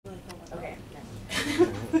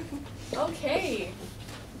Okay.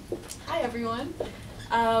 Hi everyone.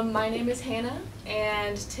 My name is Hannah,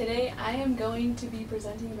 and today I am going to be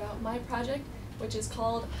presenting about my project, which is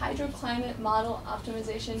called Hydroclimate Model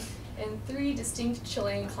Optimization in 3 Distinct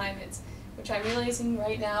Chilean Climates, which I'm realizing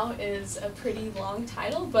right now is a pretty long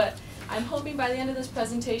title, but I'm hoping by the end of this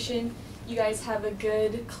presentation you guys have a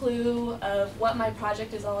good clue of what my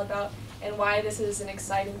project is all about and why this is an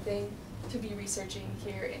exciting thing to be researching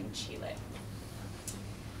here in Chile.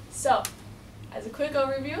 So, as a quick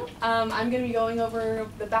overview, I'm going to be going over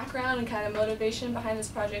the background and kind of motivation behind this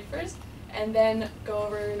project first, and then go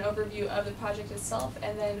over an overview of the project itself,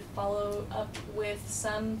 and then follow up with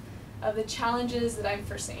some of the challenges that I'm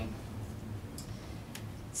foreseeing.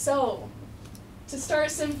 So, to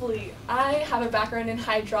start simply, I have a background in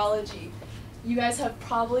hydrology. You guys have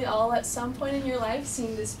probably all at some point in your life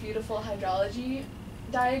seen this beautiful hydrology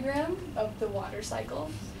diagram of the water cycle,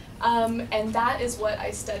 and that is what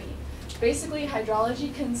I study. Basically,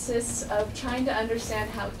 hydrology consists of trying to understand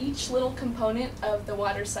how each little component of the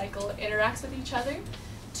water cycle interacts with each other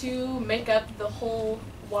to make up the whole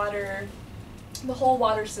water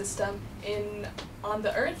system on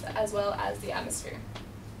the Earth as well as the atmosphere.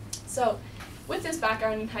 So, with this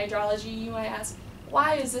background in hydrology, you might ask,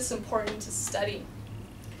 why is this important to study?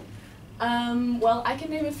 Well, I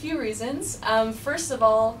can name a few reasons. First of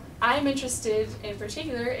all, I'm interested in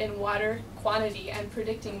particular in water quantity and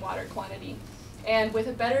predicting water quantity. And with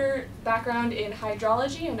a better background in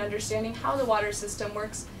hydrology and understanding how the water system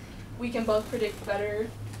works, we can both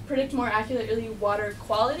predict more accurately water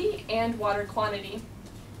quality and water quantity.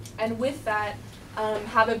 And with that,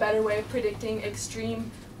 have a better way of predicting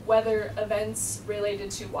extreme weather events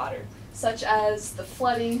related to water, such as the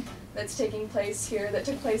flooding that took place here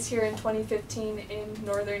in 2015 in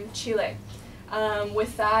northern Chile.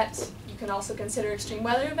 With that, you can also consider extreme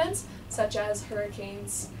weather events, such as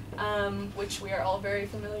hurricanes, which we are all very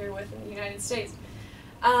familiar with in the United States.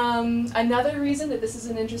 Another reason that this is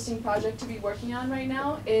an interesting project to be working on right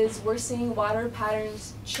now is we're seeing water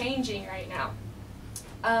patterns changing right now.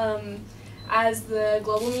 As the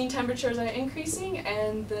global mean temperatures are increasing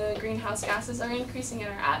and the greenhouse gases are increasing in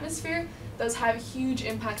our atmosphere, those have huge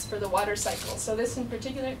impacts for the water cycle. So this in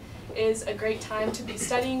particular is a great time to be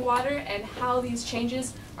studying water and how these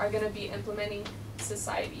changes are going to be impacting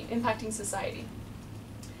society.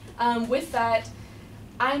 With that,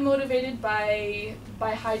 I'm motivated by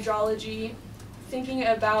hydrology, thinking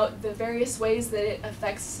about the various ways that it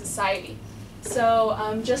affects society.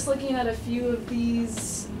 So just looking at a few of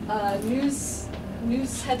these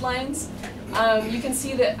news headlines, you can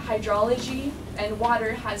see that hydrology and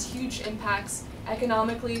water has huge impacts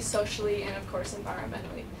economically, socially, and of course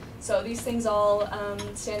environmentally. So these things all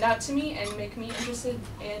stand out to me and make me interested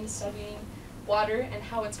in studying water and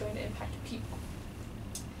how it's going to impact people.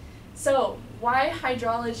 So why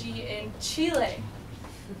hydrology in Chile?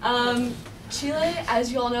 Chile,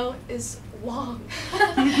 as you all know, is long.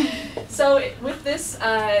 So with this,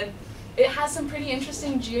 it has some pretty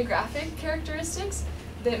interesting geographic characteristics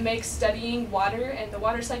that make studying water and the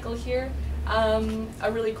water cycle here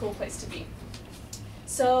a really cool place to be.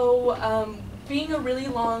 So being a really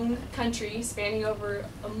long country spanning over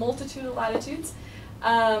a multitude of latitudes,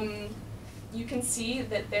 you can see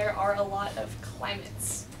that there are a lot of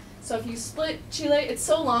climates. So if you split Chile, it's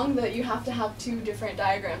so long that you have to have 2 different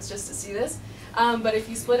diagrams just to see this. But if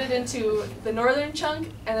you split it into the northern chunk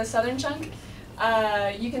and the southern chunk,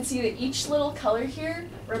 you can see that each little color here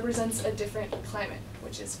represents a different climate,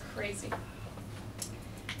 which is crazy.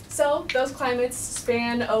 So those climates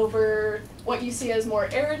span over what you see as more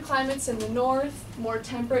arid climates in the north, more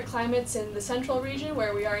temperate climates in the central region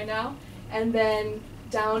where we are now, and then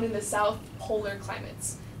down in the south, polar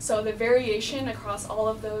climates. So the variation across all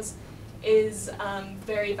of those is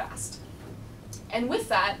very vast. And with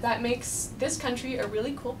that, that makes this country a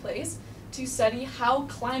really cool place to study how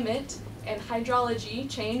climate and hydrology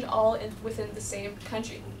change all within the same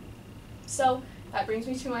country. So that brings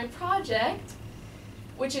me to my project,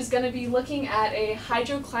 which is going to be looking at a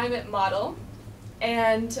hydroclimate model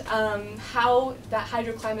and how that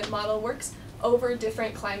hydroclimate model works over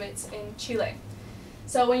different climates in Chile.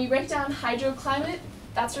 So when you break down hydroclimate,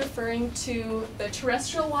 that's referring to the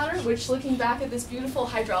terrestrial water, which, looking back at this beautiful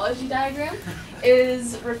hydrology diagram,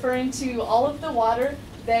 is referring to all of the water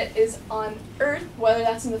that is on Earth, whether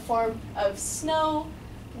that's in the form of snow,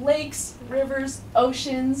 lakes, rivers,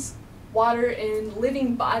 oceans, water in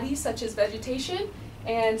living bodies such as vegetation,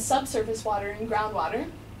 and subsurface water and groundwater,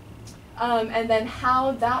 and then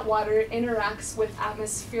how that water interacts with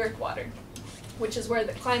atmospheric water, which is where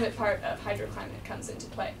the climate part of hydroclimate comes into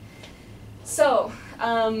play. So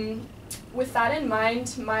with that in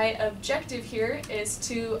mind, my objective here is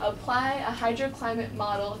to apply a hydroclimate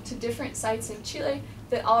model to different sites in Chile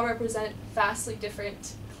that all represent vastly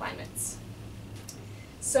different climates.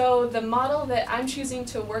 So the model that I'm choosing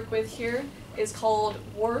to work with here is called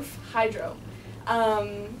WRF Hydro.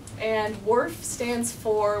 And WRF stands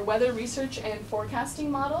for Weather Research and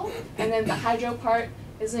Forecasting Model, and then the hydro part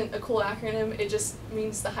isn't a cool acronym, it just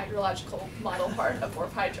means the hydrological model part of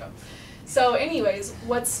WRF Hydro. So anyways,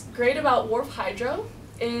 what's great about WRF Hydro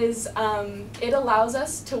is it allows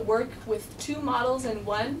us to work with two models in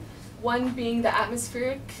one being the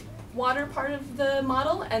atmospheric water part of the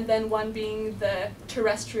model, and then one being the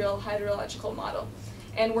terrestrial hydrological model.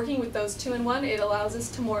 And working with those two in one, it allows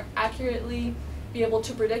us to more accurately be able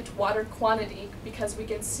to predict water quantity because we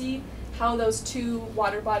can see how those two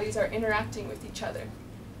water bodies are interacting with each other.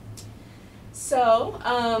 So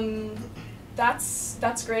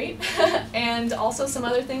that's great. And also some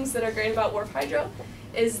other things that are great about WRF Hydro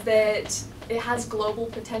is that it has global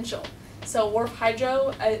potential. So WRF Hydro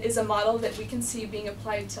is a model that we can see being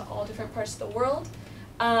applied to all different parts of the world.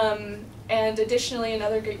 And additionally,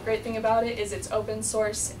 another great thing about it is it's open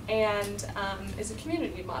source and is a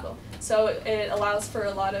community model. So it allows for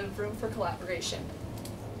a lot of room for collaboration.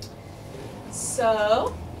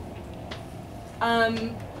 So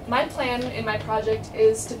my plan in my project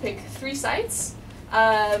is to pick 3 sites.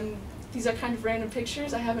 These are kind of random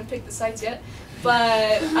pictures. I haven't picked the sites yet,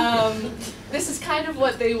 but this is kind of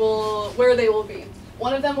what where they will be.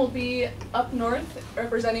 One of them will be up north,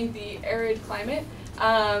 representing the arid climate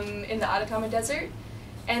in the Atacama Desert,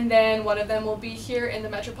 and then one of them will be here in the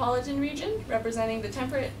metropolitan region, representing the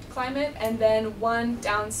temperate climate, and then one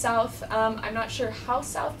down south. I'm not sure how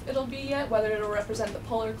south it'll be yet, whether it'll represent the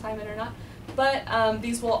polar climate or not, but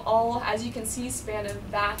these will all, as you can see, span a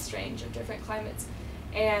vast range of different climates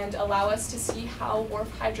and allow us to see how WRF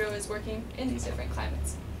Hydro is working in these different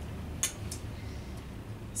climates.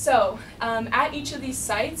 So at each of these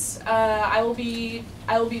sites, I will be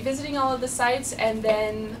visiting all of the sites and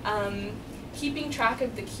then keeping track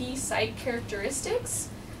of the key site characteristics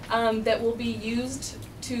that will be used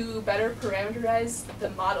to better parameterize the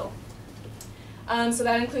model. So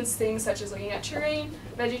that includes things such as looking at terrain,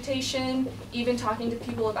 vegetation, even talking to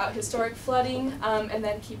people about historic flooding, and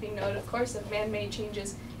then keeping note, of course, of man-made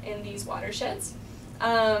changes in these watersheds.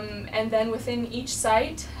 And then within each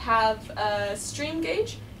site have a stream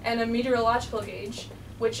gauge and a meteorological gauge,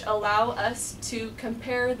 which allow us to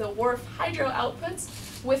compare the WRF Hydro outputs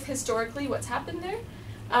with historically what's happened there,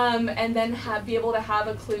 and then be able to have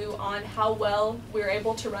a clue on how well we're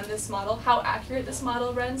able to run this model, how accurate this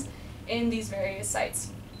model runs in these various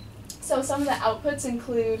sites. So some of the outputs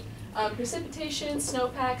include precipitation,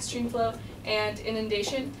 snowpack, streamflow, and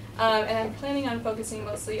inundation, and I'm planning on focusing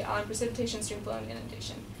mostly on precipitation, streamflow, and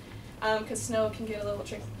inundation, because snow can get a little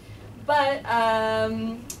tricky. But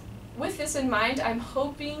with this in mind, I'm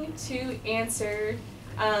hoping to answer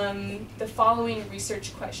the following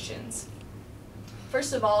research questions.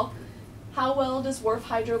 First of all, how well does WRF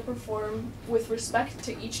Hydro perform with respect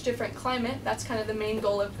to each different climate? That's kind of the main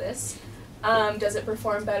goal of this. Does it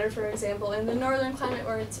perform better, for example, in the northern climate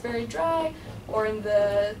where it's very dry, or in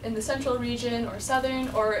the central region or southern,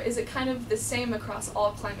 or is it kind of the same across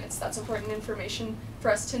all climates? That's important information for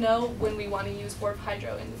us to know when we want to use WRF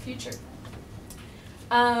Hydro in the future.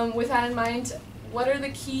 With that in mind, what are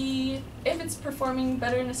the key, if it's performing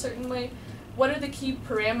better in a certain way, what are the key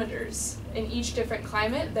parameters in each different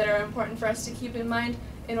climate that are important for us to keep in mind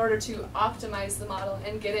in order to optimize the model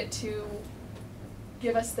and get it to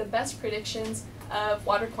give us the best predictions of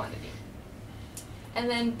water quantity? And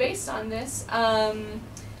then based on this, I'm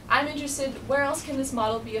interested, where else can this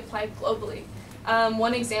model be applied globally?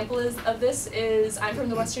 One example of this is I'm from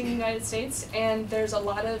the Western United States, and there's a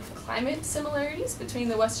lot of climate similarities between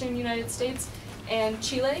the Western United States and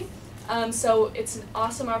Chile. So it's an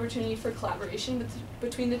awesome opportunity for collaboration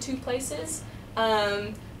between the two places,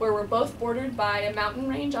 where we're both bordered by a mountain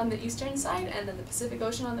range on the eastern side and then the Pacific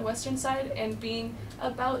Ocean on the western side, and being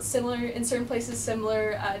about similar, in certain places,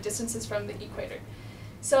 similar distances from the equator.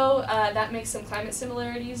 So that makes some climate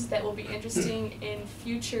similarities that will be interesting in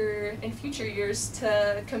future years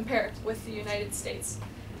to compare with the United States,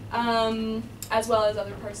 as well as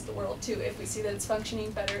other parts of the world too, if we see that it's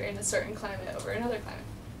functioning better in a certain climate over another climate.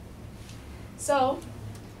 So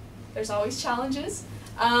there's always challenges.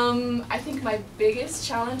 I think my biggest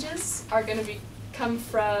challenges are going to come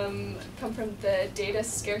from the data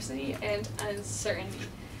scarcity and uncertainty.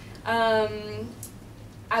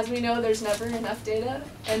 As we know, there's never enough data,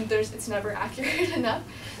 and it's never accurate enough.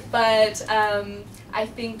 But I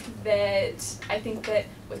think that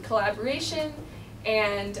with collaboration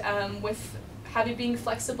And with being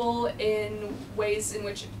flexible in ways in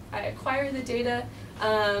which I acquire the data,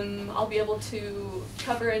 I'll be able to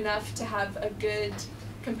cover enough to have a good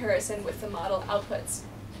comparison with the model outputs.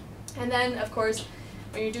 And then, of course,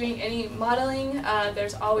 when you're doing any modeling,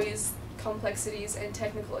 there's always complexities and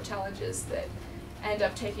technical challenges that end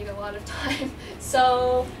up taking a lot of time.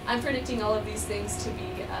 So I'm predicting all of these things to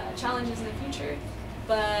be challenges in the future,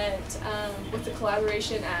 but with the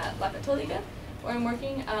collaboration at La Católica, where I'm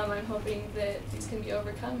working, I'm hoping that these can be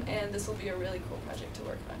overcome, and this will be a really cool project to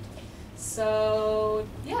work on. So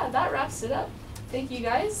yeah, that wraps it up. Thank you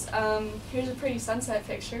guys. Here's a pretty sunset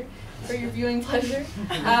picture for your viewing pleasure.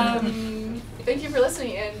 Thank you for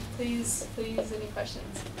listening, and please, any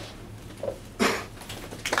questions?